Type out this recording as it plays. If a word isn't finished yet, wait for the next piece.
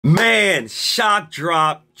Man, shock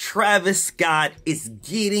drop. Travis Scott is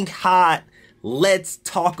getting hot. Let's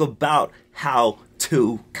talk about how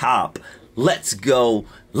to cop. Let's go.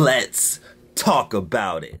 Let's talk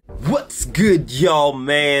about it. What's good, y'all,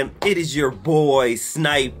 man? It is your boy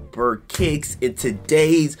Sniper Kicks. In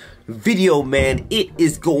today's video, man, it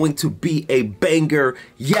is going to be a banger.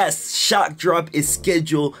 Yes, shock drop is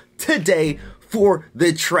scheduled today for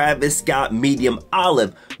the Travis Scott medium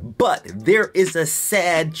olive, but there is a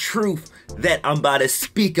sad truth that I'm about to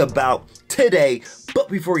speak about today. But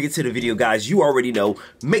before we get to the video, guys, you already know,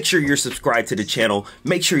 make sure you're subscribed to the channel,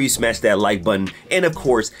 make sure you smash that like button, and of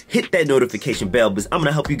course, hit that notification bell, because I'm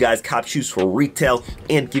gonna help you guys cop shoes for retail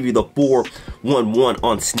and give you the 411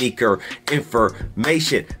 on sneaker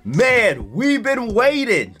information. Man, we've been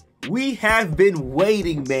waiting. We have been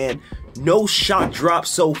waiting, man. No shock drop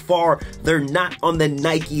so far. They're not on the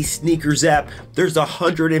Nike sneakers app. There's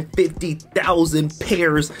 150,000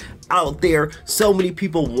 pairs out there. So many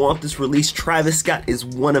people want this release. Travis Scott is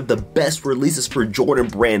one of the best releases for Jordan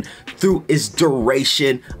brand through its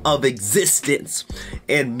duration of existence.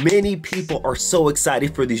 And many people are so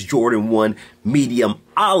excited for these Jordan 1 medium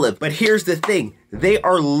olive. But here's the thing. They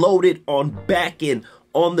are loaded on backend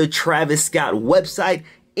on the Travis Scott website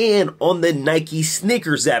and on the Nike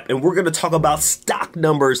sneakers app, and we're gonna talk about stock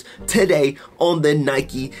numbers today on the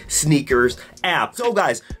Nike sneakers app. So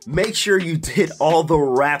guys, make sure you did all the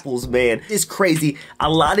raffles, man. It's crazy. A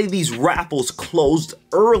lot of these raffles closed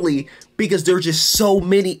early because there are just so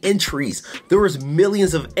many entries. There was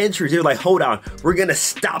millions of entries. They're like, hold on, we're gonna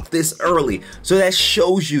stop this early. So that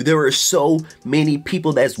shows you there are so many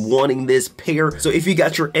people that's wanting this pair. So if you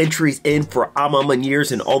got your entries in for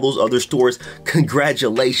Years and all those other stores,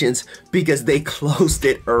 congratulations, because they closed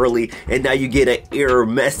it early and now you get an error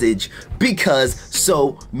message because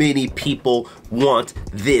so many people want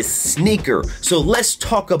this sneaker. So let's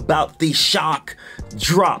talk about the shock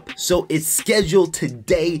drop. So it's scheduled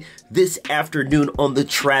today, this afternoon, on the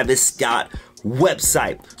Travis Scott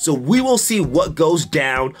website. So we will see what goes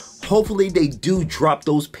down. Hopefully they do drop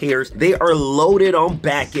those pairs. They are loaded on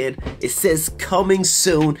backend. It says coming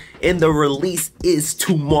soon and the release is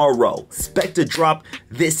tomorrow. Expect to drop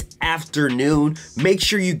this afternoon. Make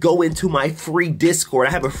sure you go into my free Discord.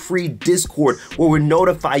 I have a free Discord where we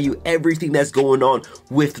notify you everything that's going on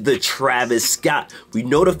with the Travis Scott. We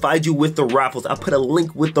notified you with the raffles. I put a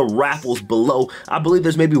link with the raffles below. I believe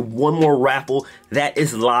there's maybe one more raffle that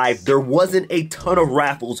is live. There wasn't a ton of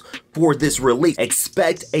raffles for this release.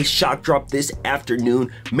 Expect a shock drop this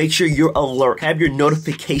afternoon. Make sure you're alert. Have your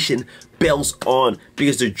notification bells on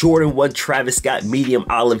because the Jordan 1 Travis Scott medium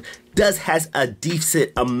olive has a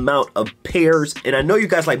decent amount of pairs. And I know you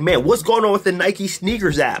guys like, man, what's going on with the Nike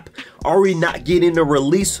sneakers app? Are we not getting the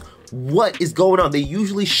release? What is going on? They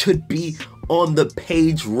usually should be on the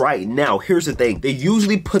page right now. Here's the thing. They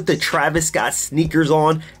usually put the Travis Scott sneakers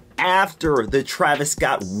on after the Travis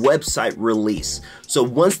Scott website release. So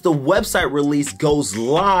once the website release goes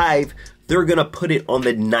live, they're gonna put it on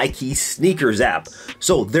the Nike sneakers app.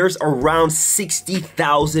 So there's around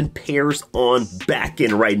 60,000 pairs on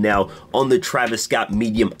backend right now on the Travis Scott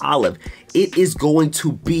medium olive. It is going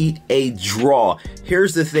to be a draw.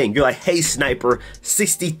 Here's the thing. You're like, hey, Sniper,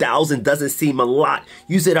 60,000 doesn't seem a lot.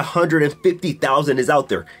 You said 150,000 is out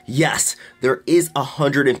there. Yes, there is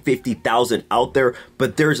 150,000 out there,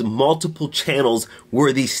 but there's multiple channels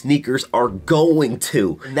where these sneakers are going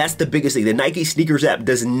to. And that's the biggest thing. The Nike sneakers app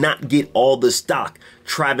does not get all the stock.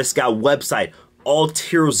 Travis Scott website, all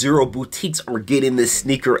tier 0 boutiques are getting this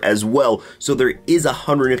sneaker as well. So there is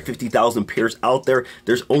 150,000 pairs out there.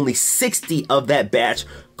 There's only 60 of that batch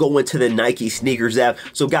going to the Nike sneakers app.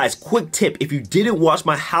 So guys, quick tip, if you didn't watch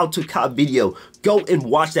my how to cop video, go and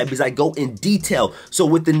watch that because I go in detail. So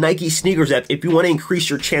with the Nike sneakers app, if you want to increase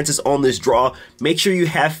your chances on this draw, make sure you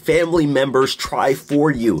have family members try for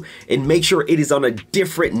you and make sure it is on a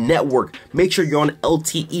different network. Make sure you're on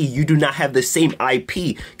LTE. You do not have the same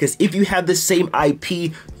IP, because if you have the same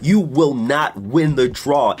IP, you will not win the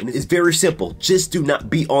draw. And it's very simple. Just do not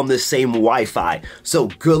be on the same Wi-Fi. So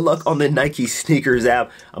good luck on the Nike sneakers app.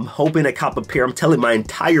 I'm hoping to cop a pair. I'm telling my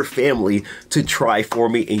entire family to try for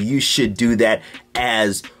me, and you should do that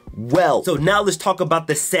as well. So now let's talk about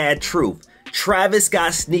the sad truth. Travis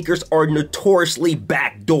Scott sneakers are notoriously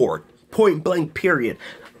backdoored. Point blank, period.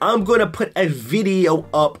 I'm gonna put a video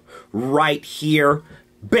up right here.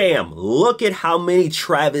 Bam! Look at how many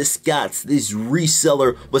Travis Scotts this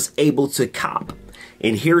reseller was able to cop.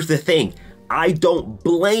 And here's the thing. I don't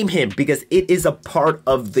blame him because it is a part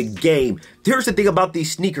of the game. Here's the thing about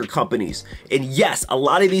these sneaker companies. And yes, a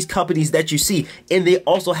lot of these companies that you see, and they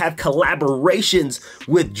also have collaborations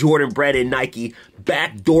with Jordan Brand and Nike,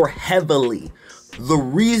 backdoor heavily. The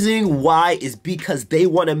reason why is because they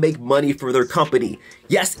want to make money for their company.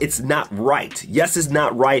 Yes, it's not right. Yes, it's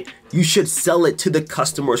not right. You should sell it to the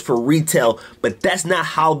customers for retail, but that's not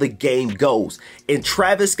how the game goes. And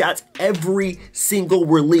Travis Scott's every single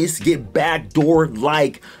release get backdoored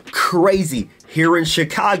like crazy. Here in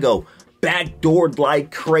Chicago, backdoored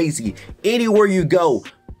like crazy. Anywhere you go,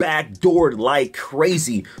 backdoored like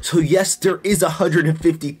crazy. So yes, there is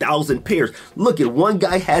 150,000 pairs. Look at one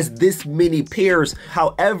guy has this many pairs.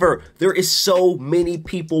 However, there is so many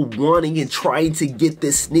people wanting and trying to get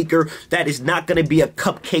this sneaker that is not going to be a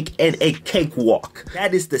cupcake and a cakewalk.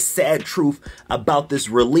 That is the sad truth about this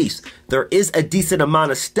release. There is a decent amount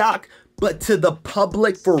of stock, but to the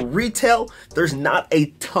public for retail, there's not a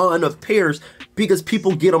ton of pairs because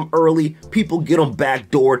people get them early, people get them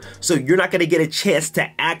backdoored, so you're not gonna get a chance to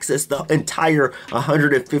access the entire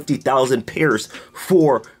 150,000 pairs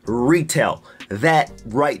for retail. That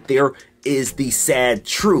right there is the sad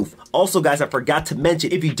truth. Also, guys, I forgot to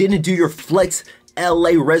mention, if you didn't do your Flex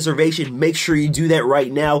LA reservation, make sure you do that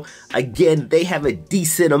right now. Again, they have a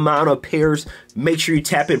decent amount of pairs. Make sure you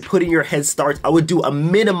tap in, put in your head starts. I would do a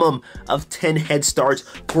minimum of 10 head starts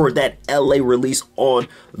for that LA release on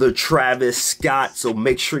the Travis Scott. So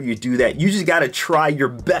make sure you do that. You just gotta try your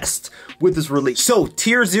best with this release. So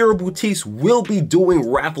Tier 0 boutiques will be doing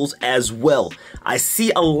raffles as well. I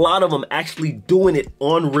see a lot of them actually doing it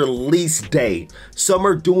on release day. Some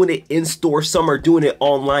are doing it in store, some are doing it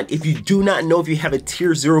online. If you do not know if you have a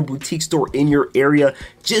Tier 0 boutique store in your area,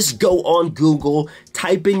 just go on Google,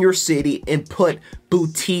 type in your city and put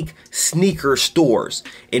boutique sneaker stores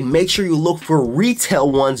and make sure you look for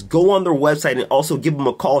retail ones. Go on their website and also give them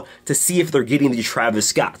a call to see if they're getting the Travis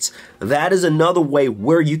Scotts. That is another way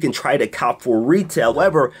where you can try to cop for retail.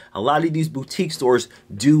 However, a lot of these boutique stores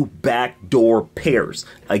do backdoor pairs.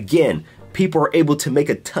 Again, people are able to make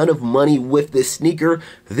a ton of money with this sneaker,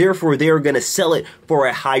 therefore they're going to sell it for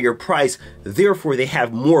a higher price, therefore they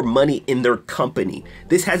have more money in their company.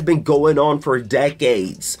 This has been going on for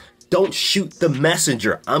decades. Don't shoot the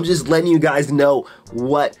messenger. I'm just letting you guys know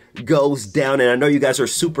what goes down, and I know you guys are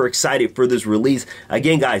super excited for this release.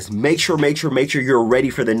 Again, guys, make sure you're ready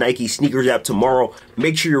for the Nike sneakers app tomorrow.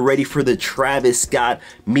 Make sure you're ready for the Travis Scott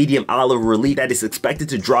medium olive release that is expected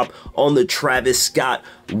to drop on the Travis Scott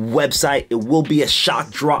website. It will be a shock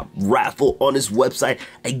drop raffle on his website.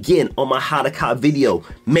 Again, on my How to Cop video,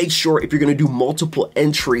 make sure if you're gonna do multiple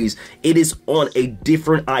entries, it is on a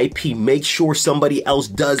different IP. Make sure somebody else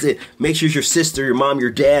does it. Make sure it's your sister, your mom,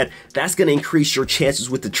 your dad. That's gonna increase your chances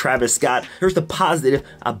with the Travis Scott. Here's the positive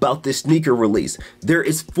about this sneaker release. There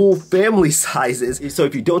is full family sizes. So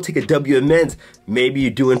if you don't take a W in men's, maybe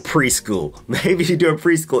you're doing preschool. Maybe you're doing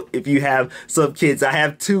preschool if you have some kids. I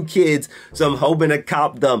have 2 kids, so I'm hoping to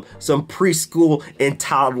cop them some preschool and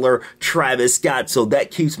toddler Travis Scott. So that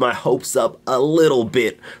keeps my hopes up a little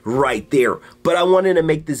bit right there. But I wanted to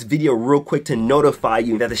make this video real quick to notify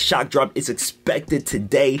you that the shock drop is expected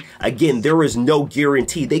today. Again, there is no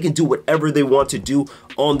guarantee. They can do whatever they want to do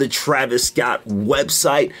on the Travis Scott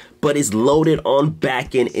website, but it's loaded on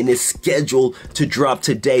backend and is scheduled to drop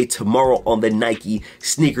today, tomorrow on the Nike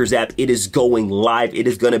sneakers app. It is going live. It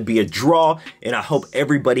is going to be a draw, and I hope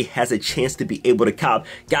everybody has a chance to be able to cop.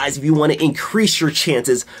 Guys, if you want to increase your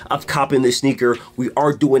chances of copping this sneaker, we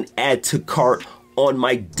are doing add to cart on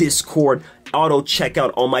my Discord. Auto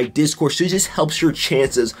checkout on my Discord, so it just helps your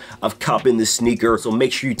chances of copping the sneaker. So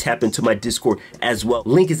make sure you tap into my Discord as well.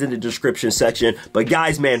 Link is in the description section. But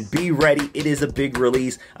guys, man, be ready. It is a big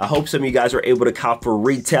release. I hope some of you guys are able to cop for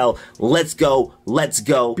retail. Let's go. Let's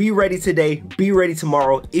go. Be ready today. Be ready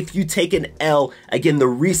tomorrow. If you take an L, again, the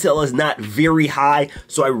resale is not very high,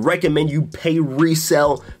 so I recommend you pay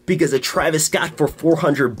resale because a Travis Scott for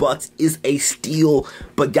 400 bucks is a steal.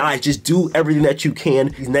 But guys, just do everything that you can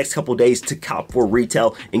these next couple days to cop for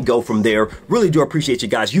retail and go from there. Really do appreciate you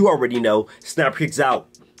guys. You already know. Snap Kicks out.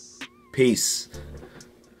 Peace.